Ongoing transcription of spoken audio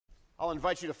I'll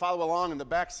invite you to follow along in the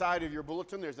back side of your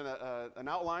bulletin. There's an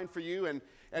outline for you. And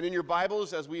in your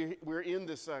Bibles, as we're in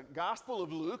this Gospel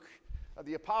of Luke,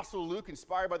 the Apostle Luke,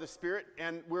 inspired by the Spirit,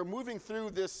 and we're moving through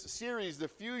this series, The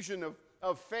Fusion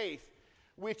of Faith,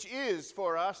 which is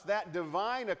for us that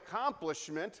divine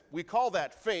accomplishment, we call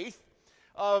that faith,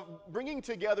 of bringing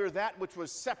together that which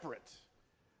was separate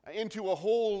into a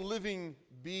whole living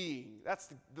being.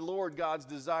 That's the Lord God's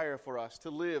desire for us, to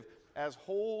live as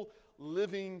whole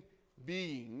living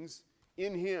beings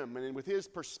in Him and with His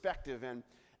perspective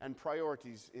and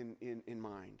priorities in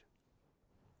mind.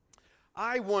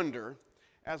 I wonder,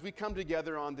 as we come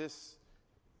together on this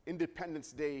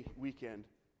Independence Day weekend,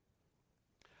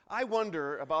 I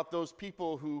wonder about those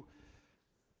people who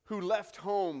left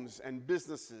homes and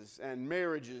businesses and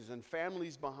marriages and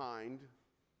families behind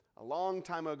a long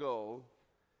time ago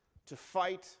to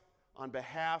fight on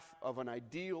behalf of an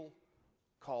ideal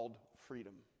called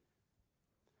freedom.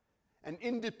 An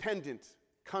independent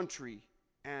country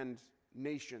and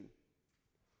nation.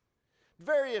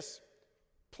 Various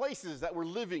places that were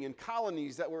living in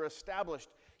colonies that were established,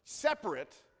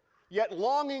 separate, yet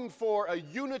longing for a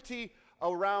unity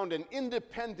around an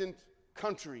independent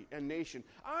country and nation.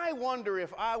 I wonder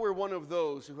if I were one of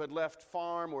those who had left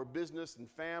farm or business and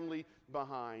family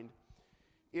behind,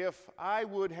 if I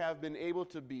would have been able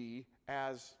to be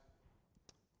as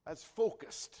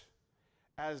focused,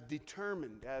 as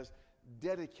determined, as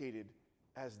dedicated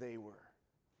as they were.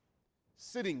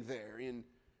 Sitting there in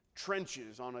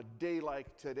trenches on a day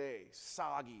like today,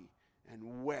 soggy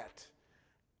and wet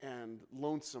and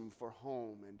lonesome for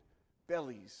home and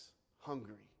bellies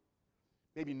hungry,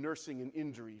 maybe nursing an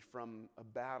injury from a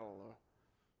battle, or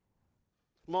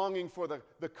longing for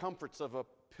the comforts of a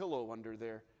pillow under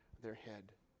their head.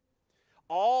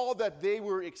 All that they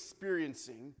were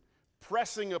experiencing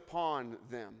pressing upon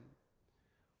them.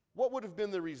 What would have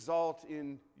been the result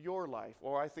in your life,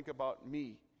 or I think about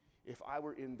me, if I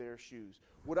were in their shoes?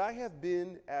 Would I have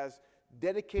been as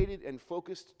dedicated and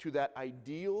focused to that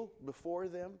ideal before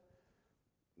them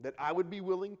that I would be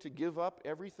willing to give up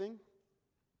everything,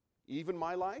 even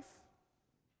my life,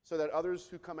 so that others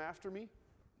who come after me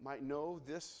might know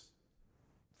this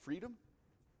freedom?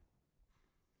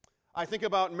 I think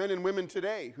about men and women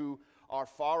today who are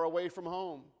far away from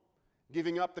home,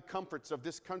 giving up the comforts of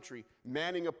this country,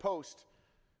 manning a post,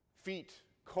 feet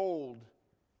cold,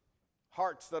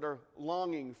 hearts that are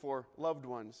longing for loved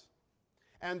ones.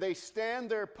 And they stand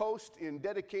their post in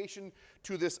dedication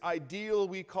to this ideal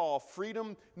we call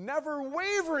freedom, never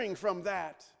wavering from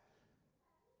that,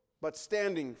 but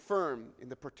standing firm in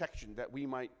the protection that we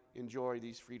might enjoy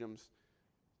these freedoms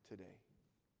today.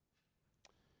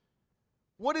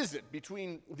 What is it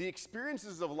between the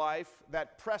experiences of life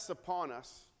that press upon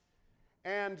us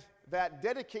and that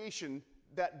dedication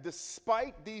that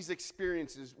despite these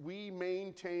experiences, we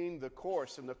maintain the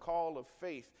course and the call of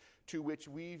faith to which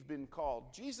we've been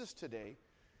called? Jesus today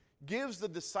gives the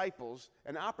disciples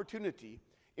an opportunity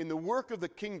in the work of the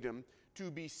kingdom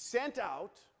to be sent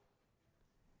out,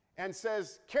 and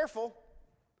says, careful,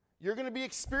 you're going to be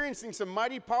experiencing some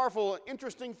mighty powerful,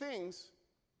 interesting things.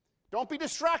 Don't be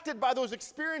distracted by those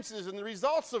experiences and the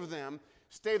results of them.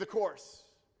 Stay the course.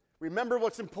 Remember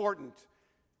what's important.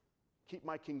 Keep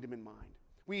my kingdom in mind.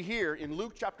 We hear in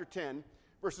Luke chapter 10,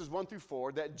 verses 1 through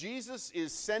 4, that Jesus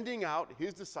is sending out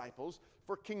his disciples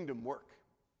for kingdom work.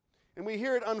 And we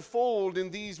hear it unfold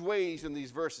in these ways in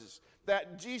these verses,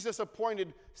 that Jesus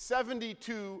appointed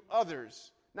 72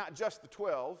 others, not just the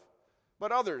 12,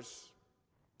 but others.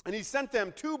 And he sent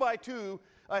them 2 by 2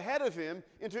 ahead of him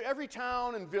into every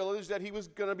town and village that he was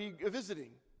going to be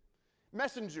visiting.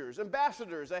 Messengers,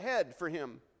 ambassadors ahead for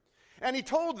him. And he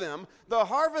told them, the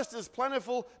harvest is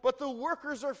plentiful, but the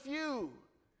workers are few.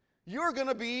 You're going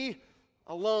to be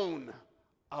alone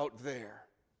out there,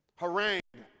 harangued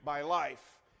by life,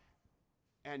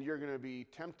 and you're going to be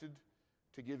tempted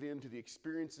to give in to the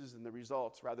experiences and the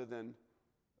results rather than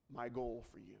my goal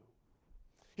for you.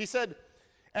 He said,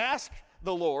 ask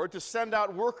the Lord to send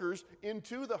out workers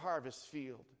into the harvest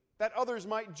field, that others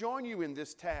might join you in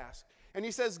this task. And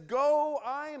he says, go,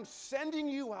 I am sending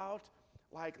you out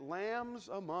like lambs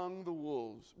among the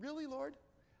wolves. Really, Lord?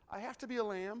 I have to be a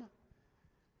lamb?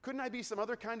 Couldn't I be some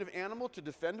other kind of animal to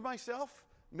defend myself?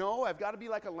 No, I've got to be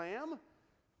like a lamb?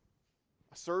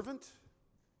 A servant?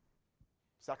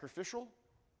 Sacrificial?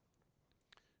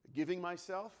 Giving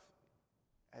myself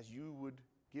as you would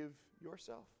give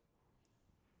yourself?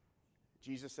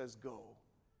 Jesus says, go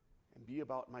and be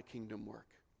about my kingdom work.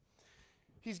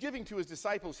 He's giving to his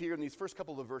disciples here in these first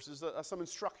couple of verses some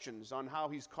instructions on how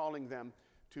he's calling them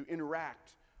to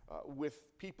interact with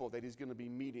people that he's going to be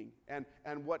meeting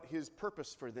and what his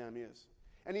purpose for them is.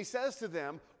 And he says to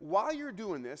them, while you're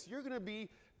doing this, you're going to be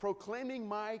proclaiming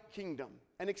my kingdom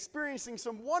and experiencing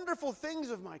some wonderful things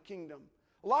of my kingdom.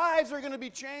 Lives are going to be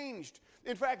changed.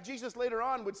 In fact, Jesus later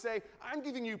on would say, I'm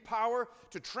giving you power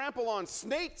to trample on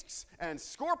snakes and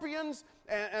scorpions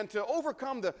and to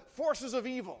overcome the forces of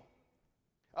evil.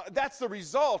 That's the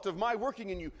result of my working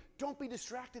in you. Don't be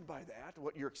distracted by that,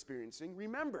 what you're experiencing.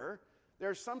 Remember,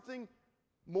 there's something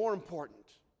more important.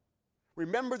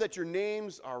 Remember that your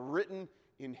names are written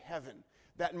in heaven,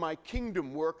 that my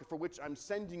kingdom work for which I'm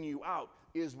sending you out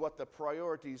is what the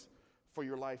priority for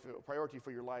your life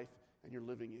and your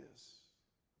living is.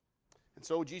 And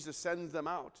so Jesus sends them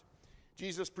out.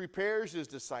 Jesus prepares his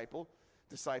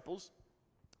disciples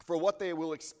for what they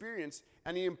will experience,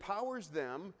 and he empowers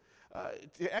them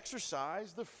to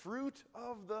exercise the fruit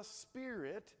of the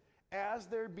Spirit as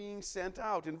they're being sent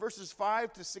out. In verses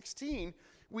 5 to 16,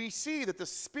 we see that the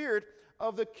Spirit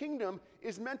of the kingdom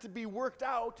is meant to be worked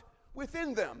out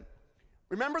within them.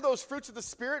 Remember those fruits of the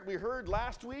Spirit we heard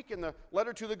last week in the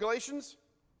letter to the Galatians?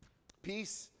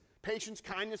 Peace, patience,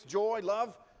 kindness, joy,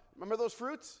 love. Remember those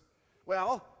fruits?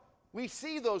 Well, we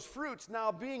see those fruits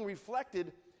now being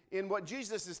reflected in what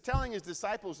Jesus is telling his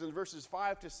disciples in verses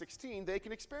 5 to 16 they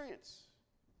can experience.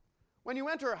 When you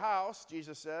enter a house,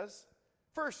 Jesus says,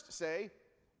 first say,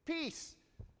 peace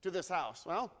to this house.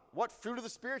 Well, what fruit of the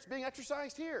Spirit is being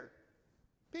exercised here?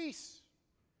 Peace.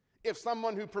 If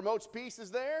someone who promotes peace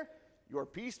is there, your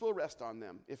peace will rest on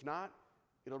them. If not,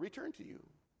 it'll return to you.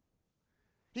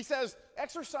 He says,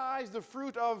 exercise the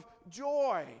fruit of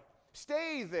joy.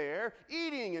 Stay there,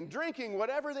 eating and drinking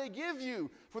whatever they give you,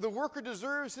 for the worker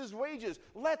deserves his wages.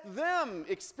 Let them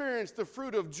experience the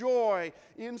fruit of joy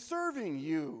in serving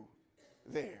you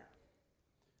there.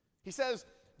 He says,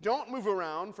 don't move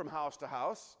around from house to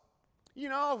house. You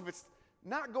know, if it's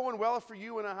not going well for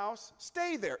you in a house,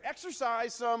 stay there.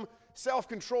 Exercise some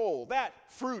self-control, that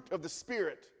fruit of the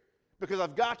Spirit, because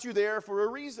I've got you there for a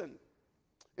reason.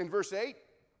 In verse 8,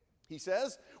 he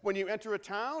says, when you enter a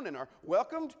town and are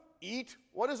welcomed, eat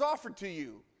what is offered to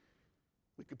you.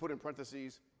 We could put in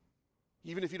parentheses,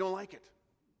 even if you don't like it.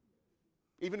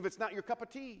 Even if it's not your cup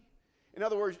of tea. In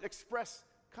other words, express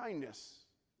kindness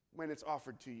when it's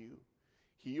offered to you.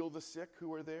 Heal the sick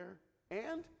who are there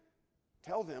and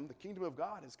tell them the kingdom of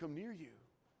God has come near you.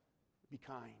 Be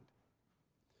kind.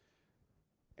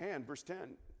 And verse 10,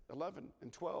 11,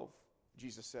 and 12,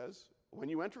 Jesus says, when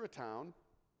you enter a town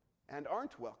and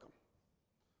aren't welcome,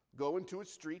 go into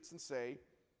its streets and say,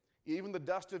 even the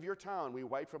dust of your town we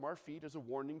wipe from our feet as a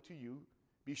warning to you.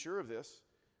 Be sure of this.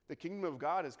 The kingdom of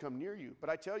God has come near you. But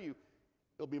I tell you,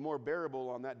 it'll be more bearable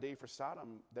on that day for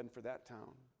Sodom than for that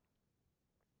town.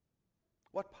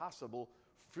 What possible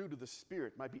fruit of the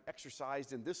Spirit might be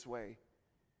exercised in this way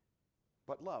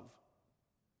but love?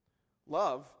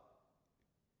 Love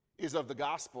is of the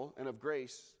gospel and of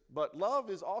grace, but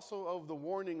love is also of the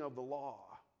warning of the law,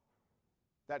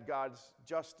 that God's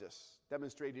justice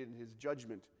demonstrated in his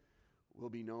judgment will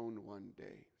be known one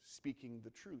day, speaking the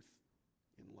truth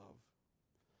in love.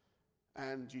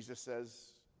 And Jesus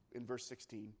says in verse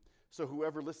 16, so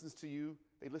whoever listens to you,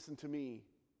 they listen to me.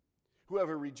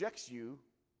 Whoever rejects you,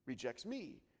 rejects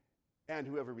me. And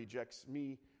whoever rejects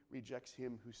me, rejects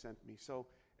him who sent me. So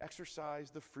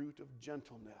exercise the fruit of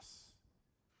gentleness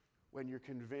when you're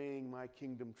conveying my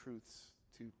kingdom truths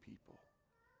to people.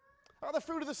 The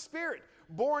fruit of the Spirit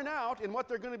born out in what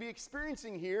they're going to be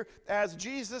experiencing here as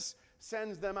Jesus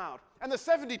sends them out. And the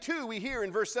 72, we hear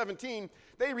in verse 17,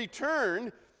 they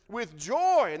return with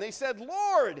joy. And they said,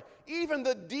 Lord, even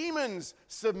the demons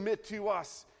submit to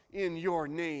us in your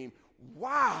name.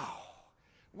 Wow!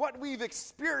 What we've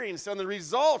experienced and the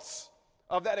results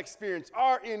of that experience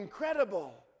are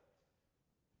incredible.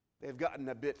 They've gotten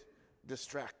a bit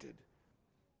distracted.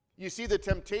 You see, the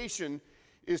temptation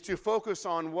is to focus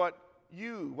on what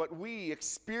we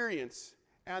experience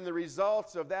and the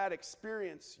results of that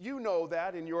experience. You know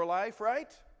that in your life,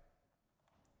 right?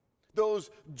 Those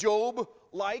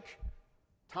Job-like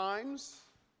times,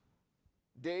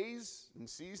 days, and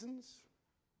seasons.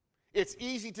 It's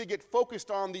easy to get focused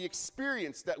on the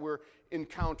experience that we're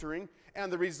encountering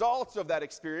and the results of that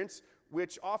experience,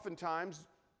 which oftentimes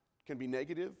can be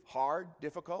negative, hard,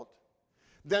 difficult,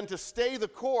 than to stay the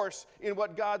course in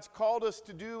what God's called us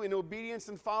to do in obedience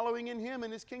and following in him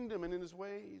and his kingdom and in his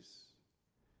ways.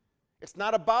 It's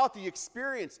not about the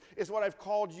experience. It's what I've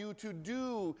called you to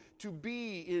do, to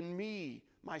be in me,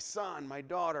 my son, my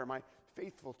daughter, my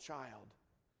faithful child,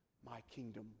 my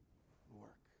kingdom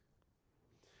work.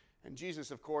 And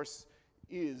Jesus, of course,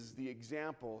 is the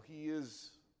example. He is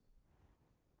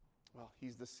Well,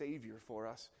 he's the Savior for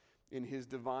us in his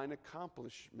divine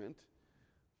accomplishment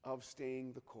of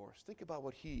staying the course. Think about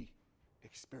what he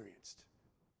experienced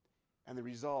and the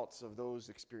results of those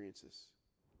experiences.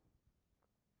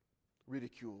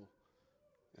 Ridicule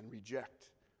and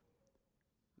reject,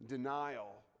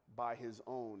 denial by his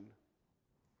own,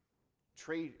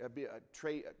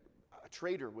 a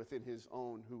traitor within his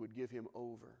own who would give him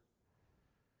over,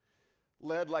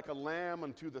 led like a lamb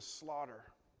unto the slaughter,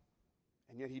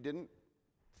 and yet he didn't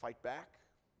fight back,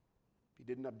 he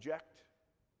didn't object,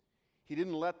 he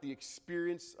didn't let the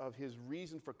experience of his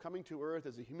reason for coming to earth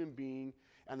as a human being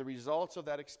and the results of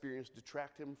that experience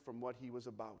detract him from what he was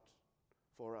about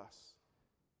for us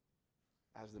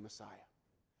as the Messiah,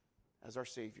 as our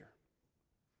Savior.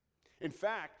 In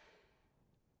fact,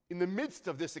 in the midst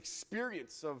of this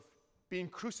experience of being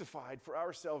crucified for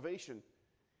our salvation,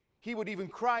 he would even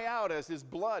cry out as his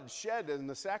blood shed in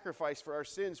the sacrifice for our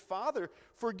sins, "Father,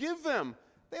 forgive them.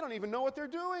 They don't even know what they're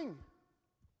doing."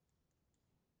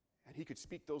 And he could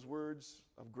speak those words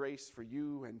of grace for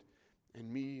you and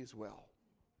me as well.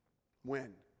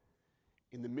 When,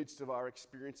 in the midst of our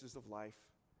experiences of life,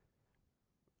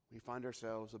 we find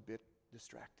ourselves a bit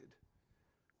distracted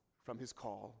from his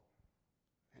call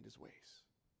and his ways.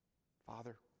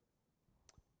 Father,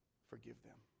 forgive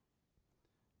them.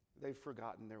 They've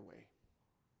forgotten their way.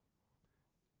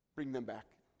 Bring them back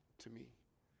to me.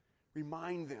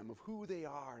 Remind them of who they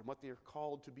are and what they are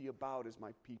called to be about as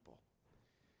my people.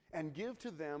 And give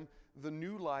to them the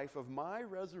new life of my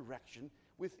resurrection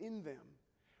within them.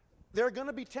 They're going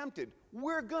to be tempted.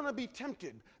 We're going to be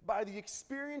tempted by the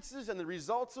experiences and the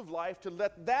results of life to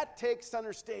let that take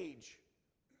center stage.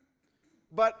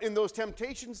 But in those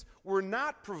temptations, we're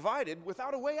not provided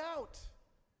without a way out.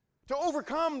 To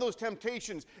overcome those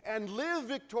temptations and live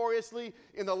victoriously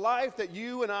in the life that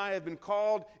you and I have been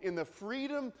called in the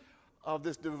freedom of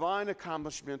this divine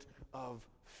accomplishment of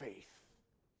faith.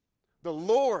 The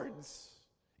Lord's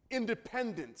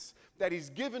independence that he's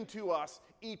given to us,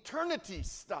 eternity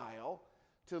style,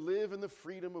 to live in the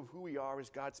freedom of who we are as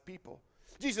God's people.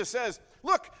 Jesus says,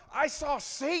 "Look, I saw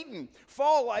Satan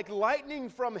fall like lightning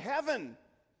from heaven.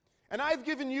 And I've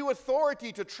given you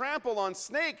authority to trample on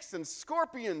snakes and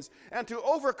scorpions and to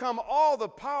overcome all the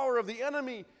power of the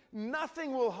enemy.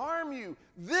 Nothing will harm you.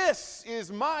 This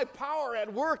is my power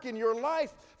at work in your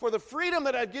life for the freedom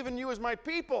that I've given you as my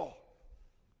people.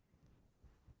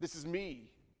 This is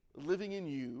me living in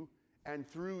you and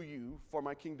through you for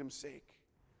my kingdom's sake."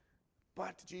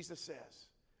 But Jesus says,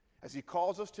 as he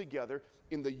calls us together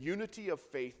in the unity of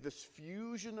faith, this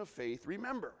fusion of faith,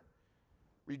 remember,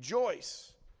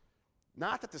 rejoice.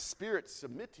 Not that the spirits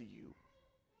submit to you,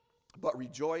 but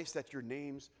rejoice that your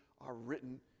names are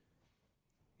written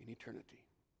in eternity.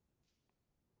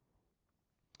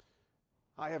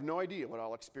 I have no idea what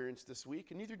I'll experience this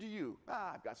week, and neither do you.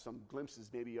 I've got some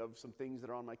glimpses maybe of some things that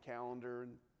are on my calendar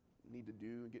and need to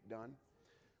do and get done.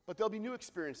 But there'll be new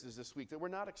experiences this week that we're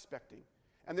not expecting.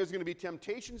 And there's going to be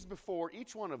temptations before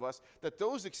each one of us that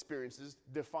those experiences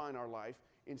define our life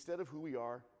instead of who we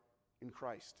are in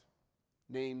Christ.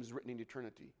 Names written in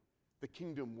eternity, the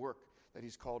kingdom work that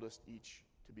he's called us each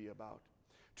to be about.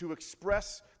 To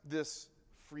express this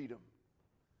freedom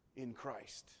in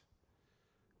Christ.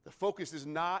 The focus is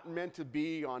not meant to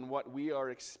be on what we are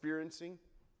experiencing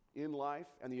in life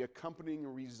and the accompanying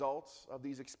results of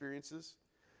these experiences.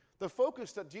 The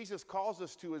focus that Jesus calls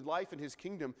us to in life in his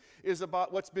kingdom is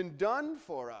about what's been done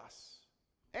for us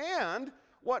and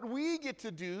what we get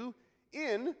to do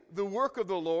in the work of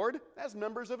the Lord as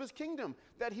members of his kingdom,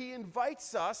 that he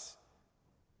invites us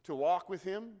to walk with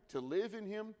him, to live in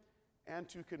him, and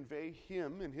to convey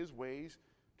him and his ways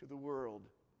to the world.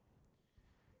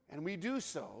 And we do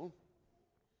so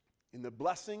in the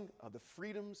blessing of the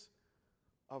freedoms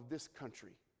of this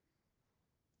country,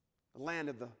 the land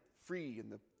of the free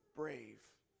and the brave,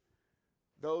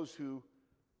 those who,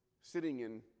 sitting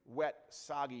in wet,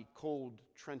 soggy, cold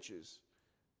trenches,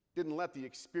 didn't let the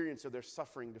experience of their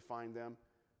suffering define them,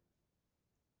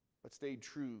 but stayed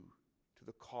true to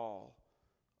the call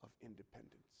of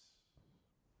independence.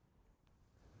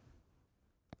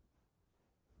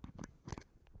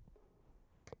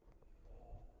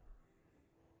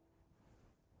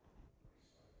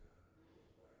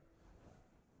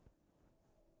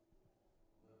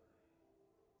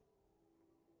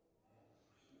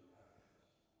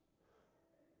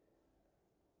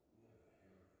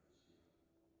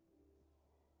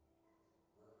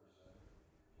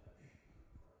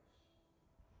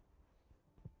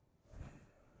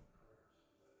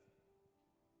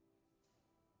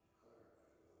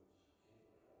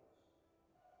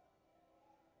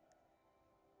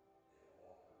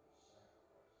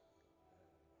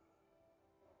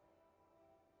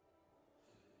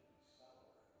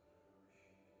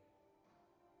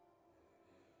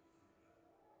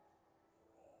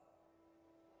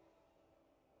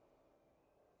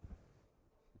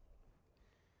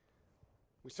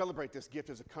 We celebrate this gift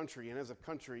as a country, and as a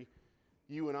country,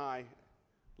 you and I,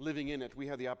 living in it, we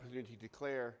have the opportunity to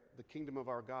declare the kingdom of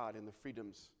our God and the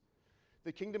freedoms.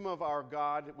 The kingdom of our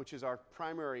God, which is our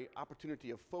primary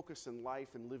opportunity of focus in life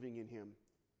and living in Him.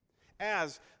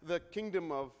 As the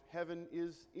kingdom of heaven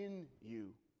is in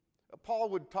you. Paul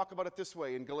would talk about it this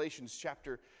way in Galatians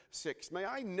chapter 6. May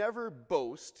I never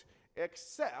boast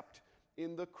except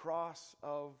in the cross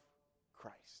of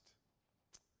Christ.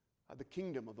 The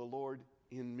kingdom of the Lord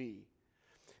in me,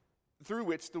 through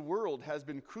which the world has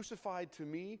been crucified to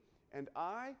me and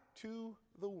I to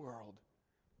the world.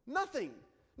 Nothing,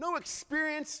 no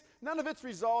experience, none of its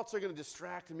results are going to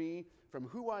distract me from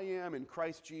who I am in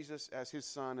Christ Jesus as His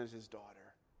son, as His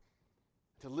daughter.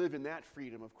 To live in that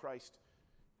freedom of Christ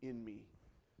in me,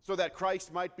 so that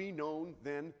Christ might be known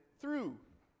then through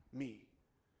me.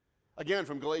 Again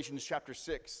from Galatians chapter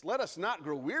 6, let us not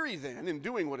grow weary then in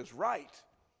doing what is right,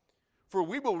 for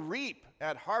we will reap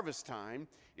at harvest time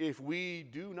if we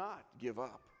do not give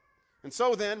up. And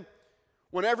so then,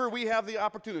 whenever we have the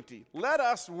opportunity, let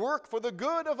us work for the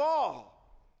good of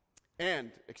all,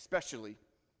 and especially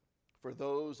for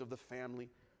those of the family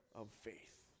of faith,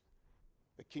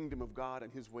 the kingdom of God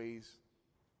and His ways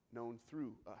known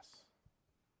through us.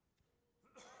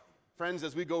 Friends,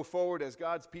 as we go forward as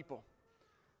God's people,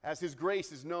 as His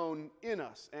grace is known in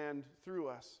us and through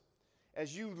us,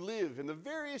 as you live in the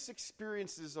various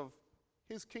experiences of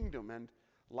His kingdom and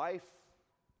life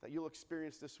that you'll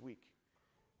experience this week,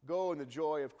 go in the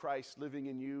joy of Christ living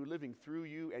in you, living through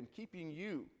you, and keeping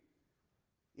you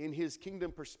in His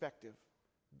kingdom perspective.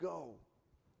 Go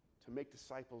to make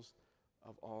disciples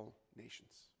of all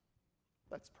nations.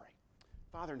 Let's pray.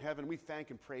 Father in heaven, we thank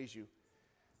and praise you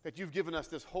that you've given us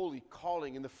this holy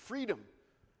calling and the freedom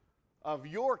of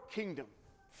your kingdom,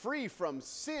 free from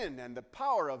sin and the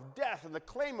power of death and the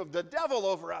claim of the devil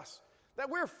over us, that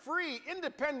we're free,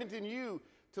 independent in you,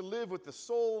 to live with the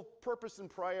sole purpose and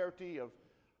priority of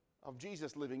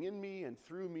Jesus living in me and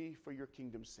through me for your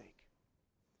kingdom's sake.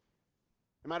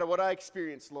 No matter what I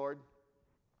experience, Lord,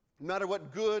 no matter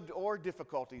what good or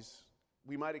difficulties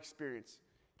we might experience,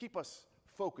 keep us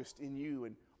focused in you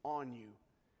and on you,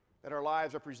 that our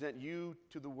lives represent you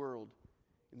to the world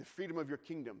in the freedom of your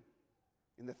kingdom,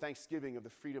 in the thanksgiving of the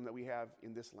freedom that we have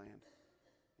in this land.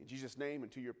 In Jesus' name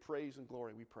and to your praise and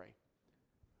glory we pray.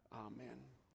 Amen.